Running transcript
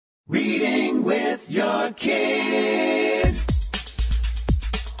Reading with your kids.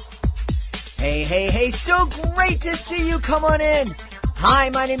 Hey, so great to see you. Come on in. Hi,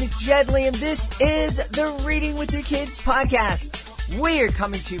 my name is Jedley, and this is the Reading with Your Kids podcast. We're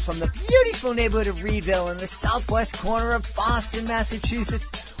coming to you from the beautiful neighborhood of Reedville in the southwest corner of Boston, Massachusetts.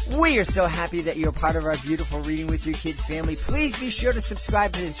 We are so happy that you're part of our beautiful Reading with Your Kids family. Please be sure to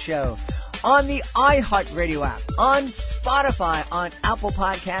subscribe to this show on the iHeartRadio app, on Spotify, on Apple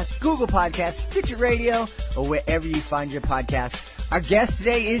Podcasts, Google Podcasts, Stitcher Radio, or wherever you find your podcasts. Our guest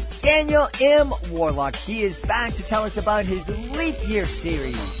today is Daniel M Warloch. He is back to tell us about his Leap Year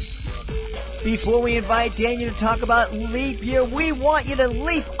series. Before we invite Daniel to talk about Leap Year, we want you to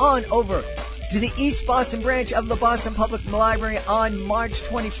leap on over to the East Boston branch of the Boston Public Library on March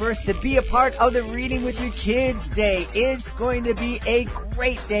 21st to be a part of the Reading with Your Kids Day. It's going to be a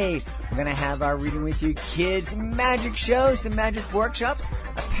great day. We're going to have our Reading with Your Kids magic show, some magic workshops,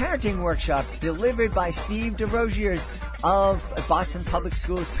 a parenting workshop delivered by Steve DeRoziers of Boston Public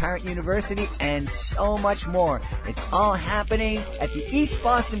Schools Parent University, and so much more. It's all happening at the East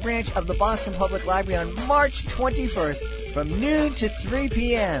Boston branch of the Boston Public Library on March 21st from noon to 3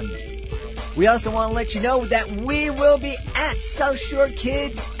 p.m. We also want to let you know that we will be at South Shore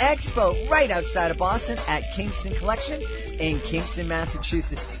Kids Expo right outside of Boston at Kingston Collection in Kingston,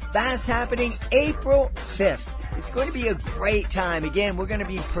 Massachusetts. That's happening April 5th. It's going to be a great time. Again, we're going to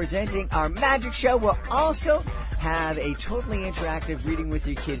be presenting our magic show. We'll also have a totally interactive Reading with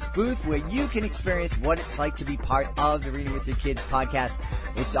Your Kids booth where you can experience what it's like to be part of the Reading with Your Kids podcast.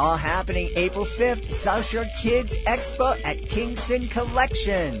 It's all happening April 5th, South Shore Kids Expo at Kingston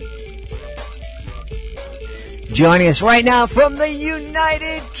Collection. Joining us right now from the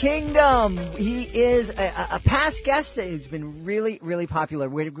United Kingdom, he is a past guest that has been really, really popular.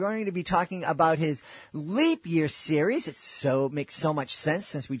 We're going to be talking about his Leap Year series. Makes so much sense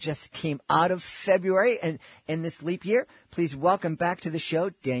since we just came out of February and in this leap year. Please welcome back to the show,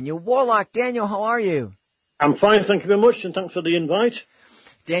 Daniel Warloch. Daniel, how are you? I'm fine, thank you very much, and thanks for the invite.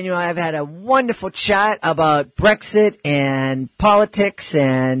 Daniel and I have had a wonderful chat about Brexit and politics,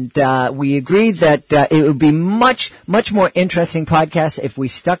 and we agreed that it would be much more interesting podcast if we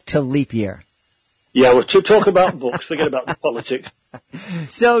stuck to Leap Year. Yeah, well, to talk about books, forget about the politics.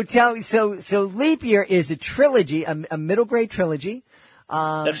 So Leap Year is a trilogy, a middle grade trilogy.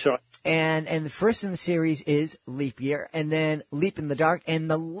 That's right. And the first in the series is Leap Year, and then Leap in the Dark, and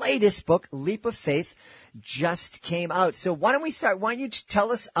the latest book, Leap of Faith, just came out. So why don't we start? Why don't you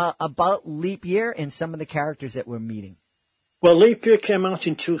tell us about Leap Year and some of the characters that we're meeting? Well, Leap Year came out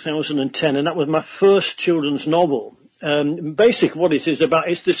in 2010, and that was my first children's novel. Basically what it is about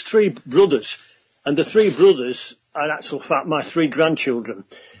is there's three brothers, and the three brothers are in actual fact my three grandchildren.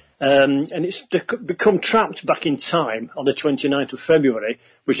 And they become trapped back in time on the 29th of February,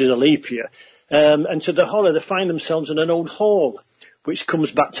 which is a leap year. And to the horror, they find themselves in an old hall, which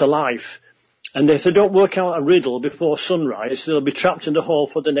comes back to life. And if they don't work out a riddle before sunrise, they'll be trapped in the hall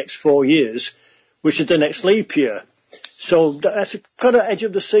for the next 4 years, which is the next leap year. So that's a kind of edge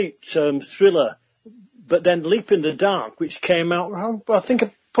of the seat thriller. But then Leap in the Dark, which came out, I think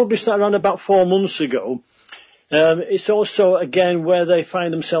it probably started around about 4 months ago. It's also, again, where they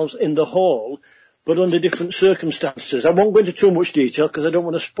find themselves in the hall, but under different circumstances. I won't go into too much detail because I don't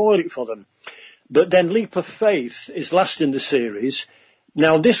want to spoil it for them. But then Leap of Faith is last in the series.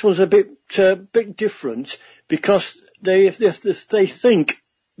 Now, this one's a bit different because they think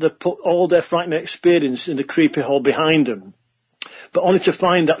they put all their frightening experience in the creepy hole behind them, but only to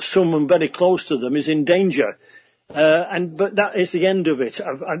find that someone very close to them is in danger. But that is the end of it.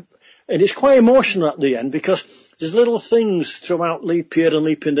 And it's quite emotional at the end because there's little things throughout Leap Year and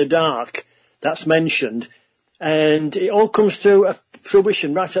Leap in the Dark that's mentioned, and it all comes to a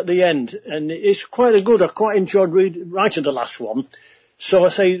fruition right at the end. And it's quite I quite enjoyed writing the last one. So I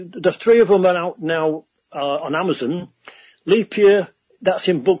say the three of them are out now on Amazon. Leap Year, that's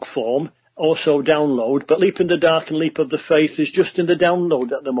in book form, also download, but Leap in the Dark and Leap of the Faith is just in the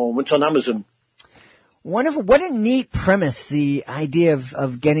download at the moment on Amazon. Wonderful. What a neat premise, the idea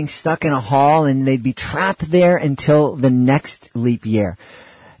of getting stuck in a hall and they'd be trapped there until the next leap year.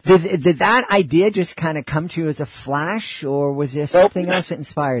 Did that idea just kind of come to you as a flash, or was there something else that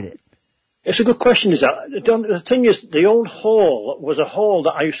inspired it? It's a good question, is that? The thing is, the old hall was a hall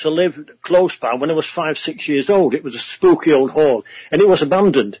that I used to live close by when I was 5-6 years old. It was a spooky old hall, and it was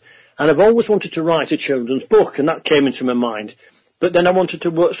abandoned. And I've always wanted to write a children's book, and that came into my mind. But then I wanted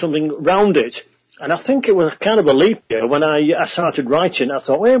to work something round it. And I think it was kind of a leap year when I started writing. I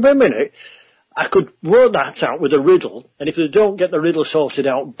thought, wait a minute, I could work that out with a riddle. And if they don't get the riddle sorted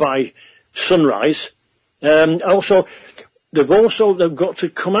out by sunrise, also they've got to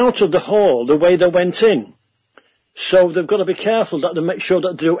come out of the hall the way they went in. So they've got to be careful that they make sure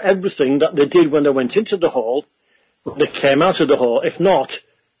that they do everything that they did when they went into the hall, when they came out of the hall. If not,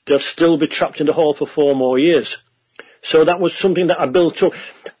 they'll still be trapped in the hall for 4 more years. So that was something that I built up.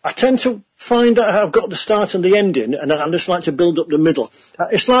 I tend to find that I've got the start and the ending, and I just like to build up the middle.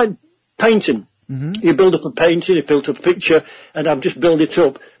 It's like painting. Mm-hmm. You build up a painting, you build up a picture, and I've just built it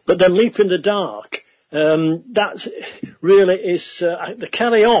up. But then Leap in the Dark, that really is the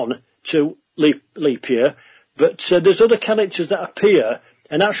carry on to Leap Year. But there's other characters that appear.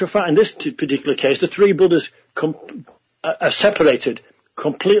 In actual fact, in this particular case, the 3 brothers are separated,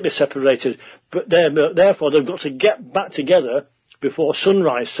 completely separated. But therefore, they've got to get back together before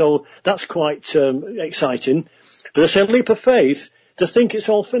sunrise. So that's quite exciting. But I say, leap of faith, to think it's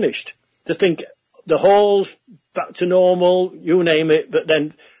all finished. To think the hall's back to normal, you name it, but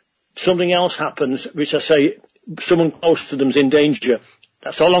then something else happens, which I say, someone close to them's in danger.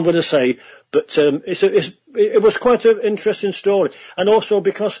 That's all I'm going to say. But it was quite an interesting story. And also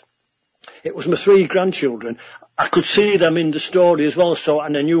because it was my 3 grandchildren, I could see them in the story as well, so,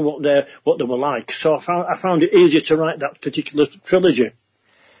 and I knew what they were like. So I found it easier to write that particular trilogy.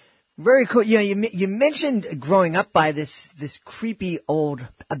 Very cool. You know, you mentioned growing up by this creepy old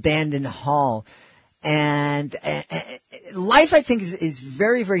abandoned hall. And life, I think, is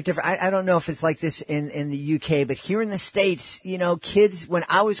very, very different. I don't know if it's like this in the UK, but here in the States, you know, kids, when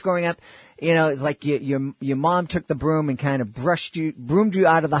I was growing up, you know, it's like your mom took the broom and kind of broomed you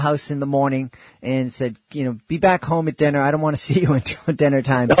out of the house in the morning and said, you know, be back home at dinner. I don't want to see you until dinner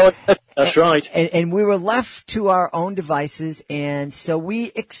time. No, that's right. And we were left to our own devices, and so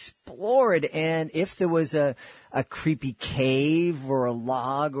we explored. And if there was a creepy cave or a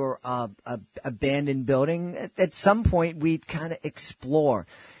log or a abandoned building, at some point we'd kind of explore.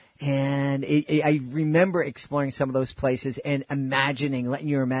 And I remember exploring some of those places and letting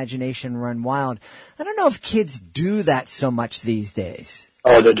your imagination run wild. I don't know if kids do that so much these days.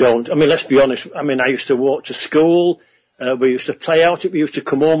 Oh, they don't. I mean, let's be honest. I mean, I used to walk to school. We used to play out. We used to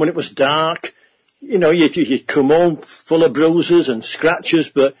come home when it was dark. You know, you'd come home full of bruises and scratches,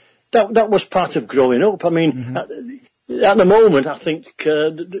 but that was part of growing up. I mean, at the moment, I think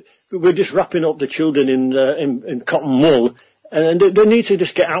we're just wrapping up the children in cotton wool. And they need to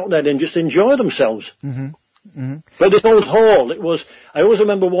just get out there and just enjoy themselves. Mm-hmm. Mm-hmm. But this old hall, I always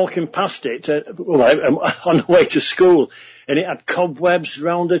remember walking past it on the way to school, and it had cobwebs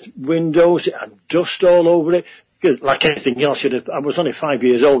round the windows, it had dust all over it. Like anything else, I was only 5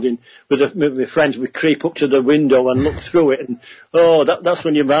 years old, and with my friends, we'd creep up to the window and look through it, and that's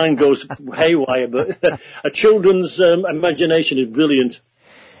when your mind goes haywire. But a children's imagination is brilliant.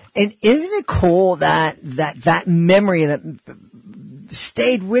 And isn't it cool that memory that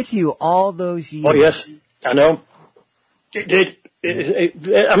stayed with you all those years? Oh, yes, I know. It did.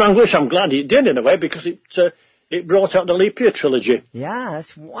 I'm glad it did in a way, because it brought out the Leap Year trilogy. Yeah,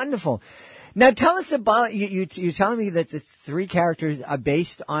 that's wonderful. Now tell us about, you're telling me that the 3 characters are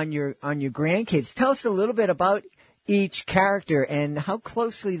based on your grandkids. Tell us a little bit about each character and how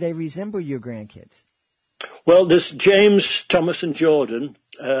closely they resemble your grandkids. Well, there's James, Thomas and Jordan.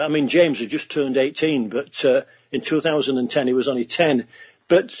 James had just turned 18, but in 2010 he was only 10.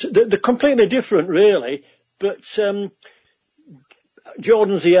 But they're completely different, really. But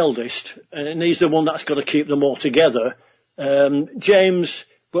Jordan's the eldest, and he's the one that's got to keep them all together. James,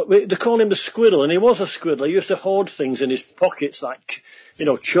 they call him the squirrel, and he was a squirrel. He used to hoard things in his pockets, like, you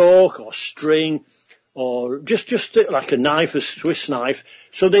know, chalk or string, or just like a knife, a Swiss knife.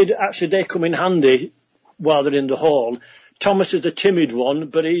 So they come in handy while they're in the hall. Thomas is the timid one,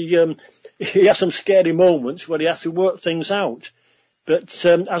 but he has some scary moments where he has to work things out. But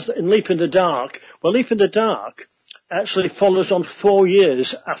as in Leap in the Dark, Leap in the Dark actually follows on 4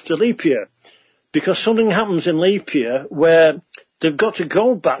 years after Leap Year, because something happens in Leap Year where they've got to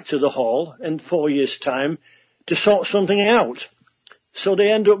go back to the hall in 4 years' time to sort something out. So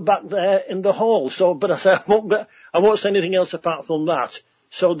they end up back there in the hall. So, but I say I won't say anything else apart from that.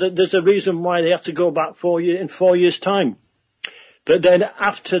 So there's a reason why they have to go back in 4 years' time. But then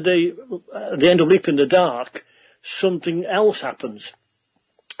after the end of Leap in the Dark, something else happens,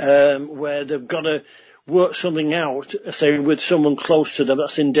 where they've got to work something out, say, with someone close to them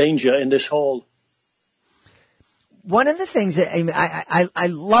that's in danger in this hall. One of the things that I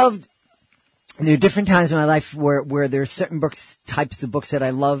loved, there are different times in my life where there are certain types of books that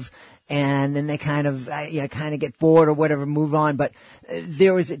I love, and then they kind of get bored or whatever, move on. But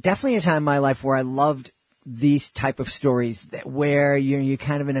there was definitely a time in my life where I loved these type of stories where you're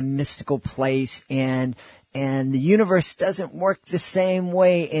kind of in a mystical place and the universe doesn't work the same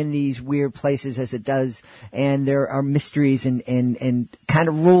way in these weird places as it does, and there are mysteries and kind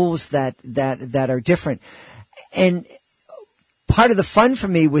of rules that are different. And part of the fun for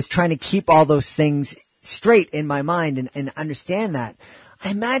me was trying to keep all those things straight in my mind and understand that. I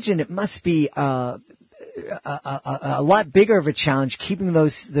imagine it must be a lot bigger of a challenge keeping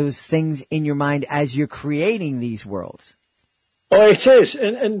those things in your mind as you're creating these worlds. Oh, it is.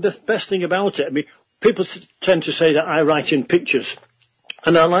 And the best thing about it, I mean, people tend to say that I write in pictures,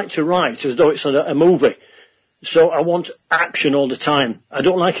 and I like to write as though it's a movie. So I want action all the time. I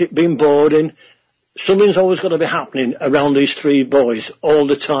don't like it being boring. Something's always got to be happening around these three boys all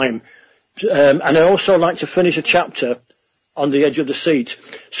the time. And I also like to finish a chapter on the edge of the seat.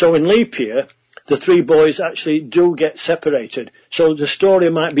 So in Leap Year, the three boys actually do get separated. So the story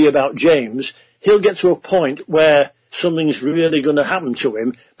might be about James. He'll get to a point where something's really going to happen to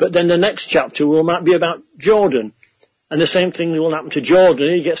him, but then the next chapter might be about Jordan. And the same thing will happen to Jordan.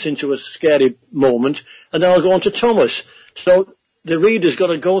 He gets into a scary moment, and then I'll go on to Thomas. So the reader's got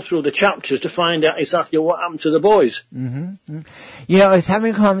to go through the chapters to find out exactly what happened to the boys. Mm-hmm. You know, I was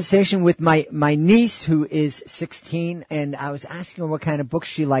having a conversation with my niece who is 16, and I was asking her what kind of books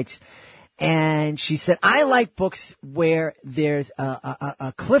she likes. And she said, I like books where there's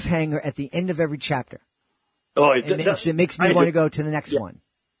a cliffhanger at the end of every chapter. Oh, it makes me want to go to the next one.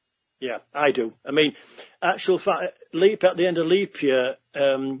 Yeah, I do. I mean, actual fact, at the end of Leap Year,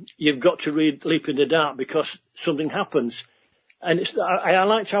 you've got to read Leap in the Dark because something happens. And I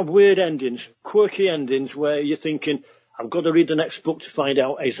like to have weird endings, quirky endings where you're thinking, I've got to read the next book to find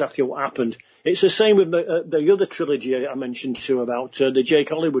out exactly what happened. It's the same with the other trilogy I mentioned too about the Jake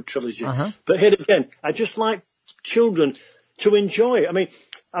Hollywood trilogy. Uh-huh. But here again, I just like children to enjoy it. I mean,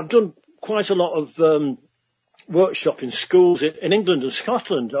 I've done quite a lot of workshop in schools in England and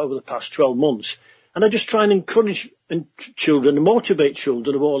Scotland over the past 12 months. And I just try and encourage children and motivate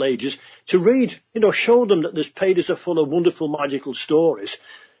children of all ages to read, show them that these pages are full of wonderful, magical stories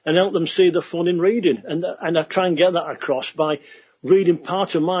and help them see the fun in reading. And I try and get that across by reading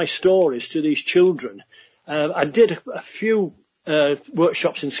part of my stories to these children. I did a few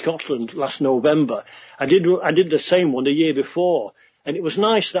workshops in Scotland last November. I did the same one the year before. And it was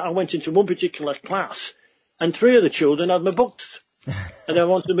nice that I went into one particular class and three of the children had my books. And they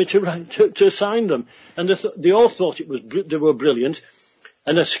wanted me to sign them. And they all thought they were brilliant.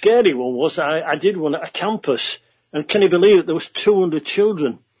 And the scary one was I did one at a campus. And can you believe it? There was 200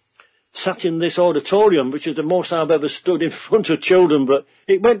 children sat in this auditorium, which is the most I've ever stood in front of children. But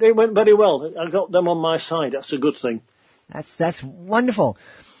it went very well. I got them on my side. That's a good thing. That's wonderful.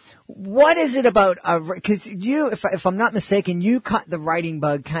 What is it about? Because you, if I'm not mistaken, you caught the writing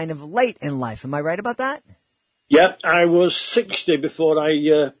bug kind of late in life. Am I right about that? Yeah, I was 60 before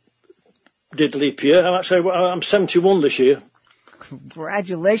I did Leap Year. I'm 71 this year.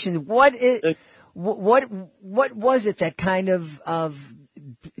 Congratulations! What was it that kind of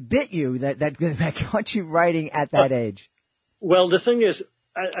bit you that got you writing at that age? Well, the thing is,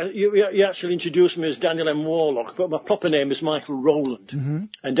 you actually introduced me as Daniel M Warloch, but my proper name is Michael Rowland, mm-hmm.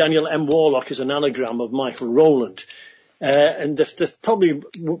 And Daniel M Warloch is an anagram of Michael Rowland. And there's probably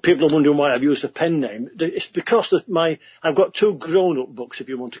people are wondering why I've used a pen name. It's because I've got two grown-up books, if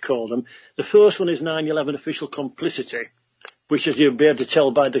you want to call them. The first one is 9/11 Official Complicity, which, as you'll be able to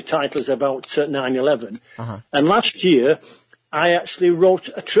tell by the title, is about 9/11. Uh-huh. And last year, I actually wrote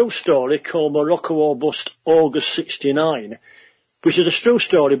a true story called Morocco or Bust August 69, which is a true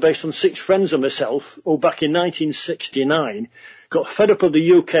story based on 6 friends of myself who back in 1969 got fed up of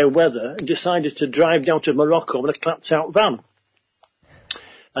the UK weather and decided to drive down to Morocco in a clapped-out van.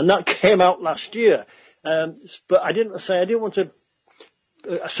 And that came out last year. But I didn't want to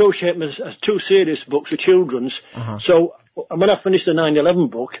associate them as two serious books for children's. Uh-huh. So when I finished the 9/11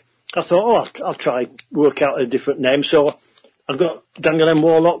 book, I thought, I'll try work out a different name. So I've got Daniel M.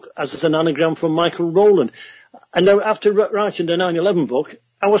 Warloch as an anagram from Michael Rowland. And then after writing the 9/11 book,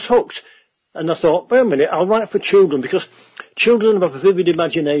 I was hooked. And I thought, wait a minute, I'll write for children because children have a vivid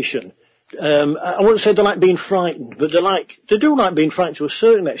imagination. I wouldn't say they like being frightened, but they do like being frightened to a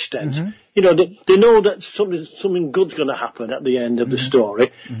certain extent. Mm-hmm. They know that something good's going to happen at the end of mm-hmm. the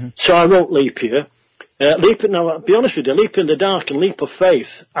story. Mm-hmm. So I wrote Leap Year. Now, I'll be honest with you, Leap in the Dark and Leap of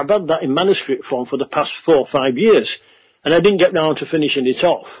Faith, I've had that in manuscript form for the past 4 or 5 years. And I didn't get round to finishing it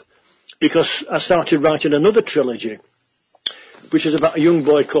off because I started writing another trilogy, which is about a young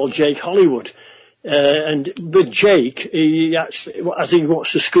boy called Jake Hollywood. And with Jake, he actually, as he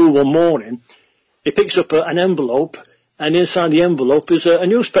walks to school one morning, he picks up an envelope, and inside the envelope is a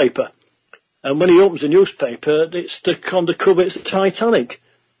newspaper. And when he opens the newspaper, it's on the cover, it's the Titanic.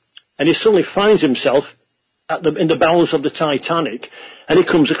 And he suddenly finds himself in the bowels of the Titanic, and he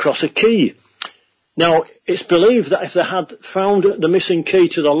comes across a key. Now, it's believed that if they had found the missing key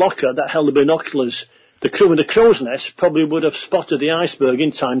to the locker that held the binoculars, the crew in the crow's nest probably would have spotted the iceberg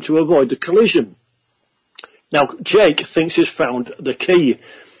in time to avoid the collision. Now, Jake thinks he's found the key,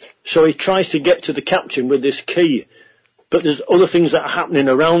 so he tries to get to the captain with this key, but there's other things that are happening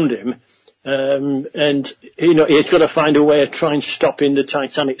around him, and he's got to find a way of trying to stopping the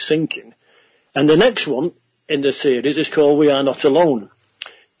Titanic sinking. And the next one in the series is called We Are Not Alone,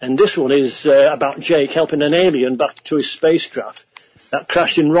 and this one is about Jake helping an alien back to his spacecraft that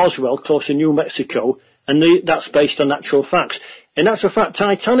crashed in Roswell, close to New Mexico, and that's based on actual facts. In actual fact,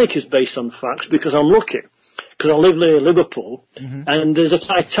 Titanic is based on facts because I'm lucky, because I live near Liverpool, and there's a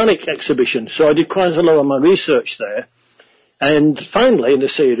Titanic exhibition, so I did quite a lot of my research there. And finally, in the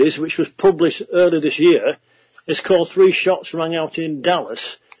series, which was published earlier this year, it's called Three Shots Rang Out in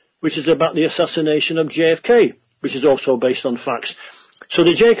Dallas, which is about the assassination of JFK, which is also based on facts. So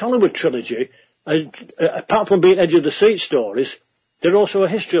the Jake Hollywood trilogy, apart from being edge-of-the-seat stories, they're also a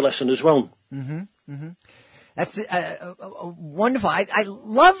history lesson as well. That's wonderful. I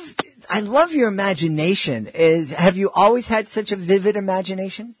love your imagination. Have you always had such a vivid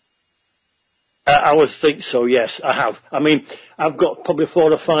imagination? I would think so, yes, I have. I mean, I've got probably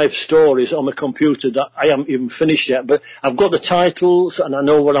 4 or 5 stories on my computer that I haven't even finished yet, but I've got the titles and I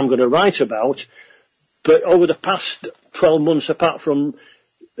know what I'm going to write about. But over the past 12 months, apart from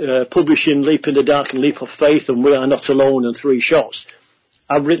publishing Leap in the Dark and Leap of Faith and We Are Not Alone and 3 Shots,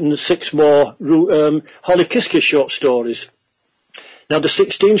 I've written 6 more Holly Kiske short stories. Now, the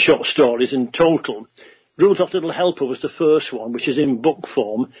 16 short stories in total, Rudolph Little Helper was the first one, which is in book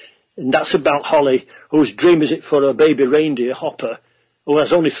form, and that's about Holly, whose dream is it for a baby reindeer, Hopper, who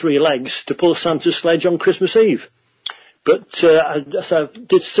has only 3 legs, to pull Santa's sledge on Christmas Eve. But I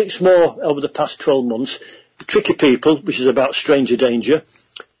did 6 more over the past 12 months. Tricky People, which is about stranger danger.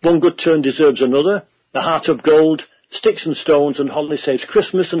 One Good Turn Deserves Another. The Heart of Gold, Sticks and Stones, and Holly Saves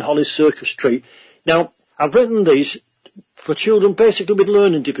Christmas, and Holly's Circus Tree. Now, I've written these for children basically with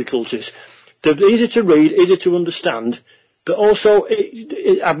learning difficulties. They're easy to read, easy to understand, but also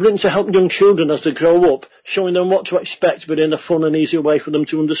I've written to help young children as they grow up, showing them what to expect, but in a fun and easy way for them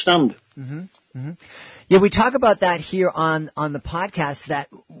to understand. Yeah, we talk about that here on the podcast, that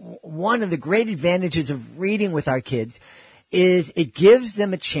one of the great advantages of reading with our kids is it gives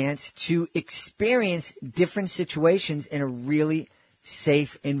them a chance to experience different situations in a really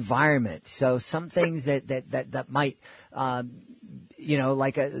safe environment. So some things that might,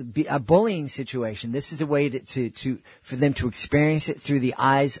 like a bullying situation. This is a way for them to experience it through the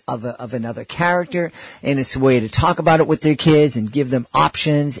eyes of another character, and it's a way to talk about it with their kids and give them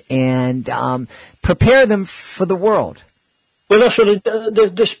options and prepare them for the world. Well, that's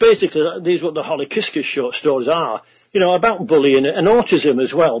what this basically, these are what the Holly Kiske short stories are. About bullying and autism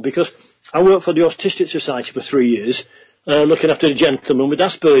as well, because I worked for the Autistic Society for 3 years, looking after a gentleman with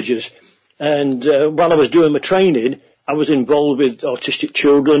Asperger's. And while I was doing my training, I was involved with autistic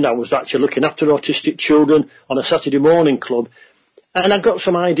children. I was actually looking after autistic children on a Saturday morning club. And I got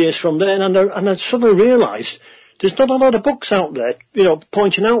some ideas from there, and I suddenly realised there's not a lot of books out there,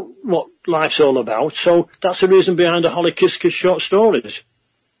 pointing out what life's all about. So that's the reason behind the Holly Kiske short stories.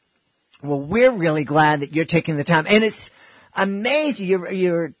 Well, we're really glad that you're taking the time, and it's amazing.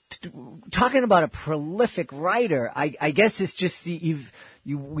 You're talking about a prolific writer. I guess it's just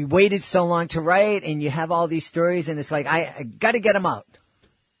we waited so long to write, and you have all these stories, and it's like I got to get them out.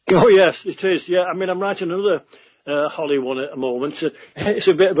 Oh yes, it is. Yeah, I mean, I'm writing another Holly one at the moment. It's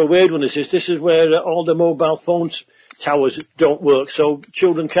a bit of a weird one. This is where all the mobile phones towers don't work, so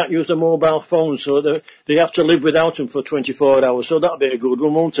children can't use their mobile phones, so they have to live without them for 24 hours. So that'll be a good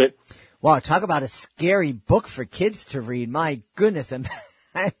one, won't it? Wow, talk about a scary book for kids to read. My goodness,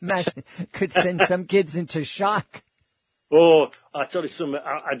 I imagine it could send some kids into shock. Oh, I tell you something,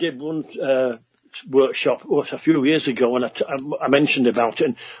 I did one workshop a few years ago, and I mentioned about it,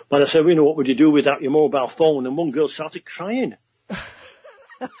 and when I said, what would you do without your mobile phone? And one girl started crying.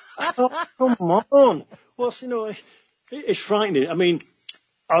 Oh, come on. Well, it's frightening. I mean,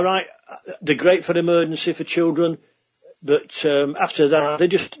 all right, they're great for emergency for children, but after that, they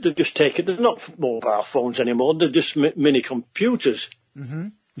just take it. They're not mobile phones anymore. They're just mini computers. Mm-hmm.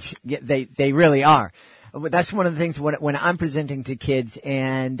 Yeah, they really are. That's one of the things when I'm presenting to kids,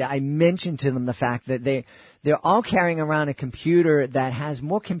 and I mention to them the fact that they're all carrying around a computer that has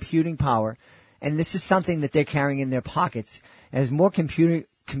more computing power, and this is something that they're carrying in their pockets. It has more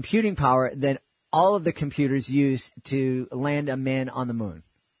computing power than all of the computers used to land a man on the moon.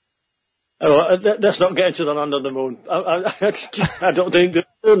 Oh, let's not get into the land on the moon. I don't think there's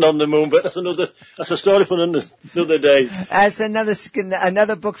land on the moon, but that's a story for another day. That's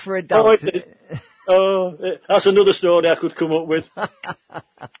another book for adults. That's another story I could come up with.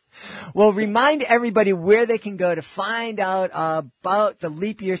 Well, remind everybody where they can go to find out about the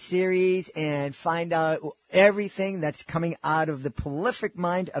Leap Year series and find out everything that's coming out of the prolific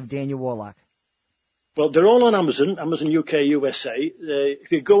mind of Daniel Warloch. Well, they're all on Amazon UK, USA.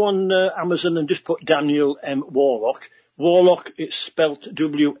 If you go on Amazon and just put Daniel M Warloch, Warloch, it's spelt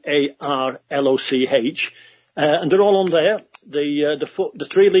Warloch, and they're all on there. The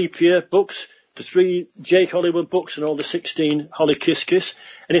 3 Leap Year books, the 3 Jake Hollywood books, and all the 16 Holly Kiss Kiss.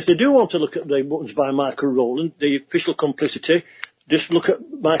 And if they do want to look at the ones by Michael Rowland, the official complicity, just look at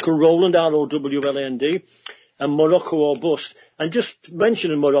Michael Rowland, Rowland, and Morocco or Bust. And just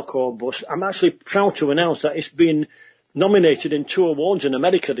mentioning Morocco or Bust, I'm actually proud to announce that it's been nominated in 2 awards in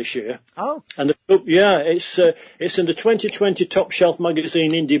America this year. Oh. And it's in the 2020 Top Shelf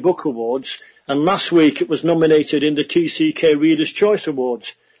Magazine Indie Book Awards, and last week it was nominated in the TCK Reader's Choice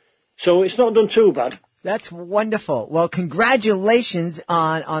Awards. So it's not done too bad. That's wonderful. Well, congratulations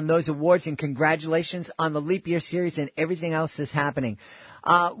on those awards, and congratulations on the Leap Year series and everything else that's happening.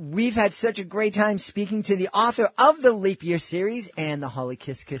 We've had such a great time speaking to the author of the Leap Year series and the Holly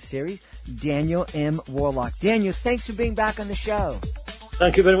Kiss Kiss series, Daniel M. Warloch. Daniel, thanks for being back on the show.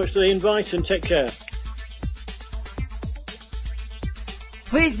 Thank you very much for the invite, and take care.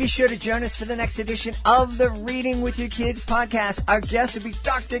 Please be sure to join us for the next edition of the Reading with Your Kids podcast. Our guest will be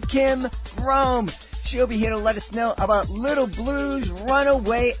Dr. Kim Rome. She'll be here to let us know about Little Blue's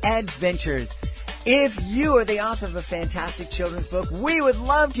Runaway Adventures. If you are the author of a fantastic children's book, we would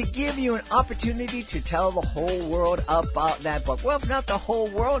love to give you an opportunity to tell the whole world about that book. Well, if not the whole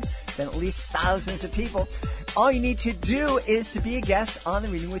world, then at least thousands of people. All you need to do is to be a guest on the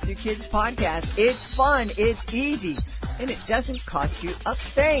Reading with Your Kids podcast. It's fun, it's easy, and it doesn't cost you a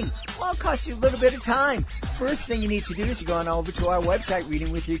thing. Well, it costs you a little bit of time. First thing you need to do is to go on over to our website,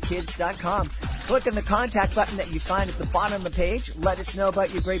 readingwithyourkids.com. Click on the contact button that you find at the bottom of the page. Let us know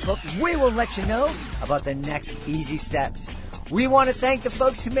about your great book. We will let you know about the next easy steps. We want to thank the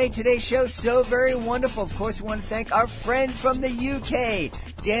folks who made today's show so very wonderful. Of course, we want to thank our friend from the UK,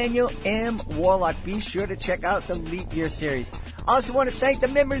 Daniel M. Warloch. Be sure to check out the Leap Year series. I also want to thank the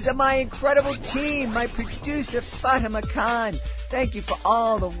members of my incredible team, my producer, Fatima Khan. Thank you for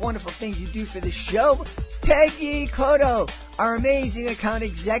all the wonderful things you do for the show. Peggy Cotto, our amazing account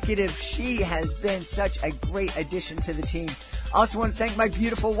executive. She has been such a great addition to the team. I also want to thank my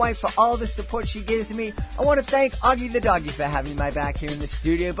beautiful wife for all the support she gives me. I want to thank Augie the doggy for having my back here in the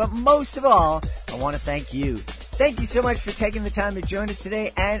studio. But most of all, I want to thank you. Thank you so much for taking the time to join us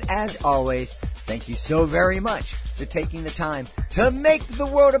today. And as always, thank you so very much for taking the time to make the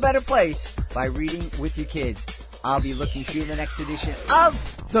world a better place by reading with your kids. I'll be looking for you in the next edition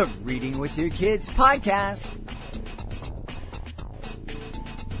of the Reading with Your Kids podcast.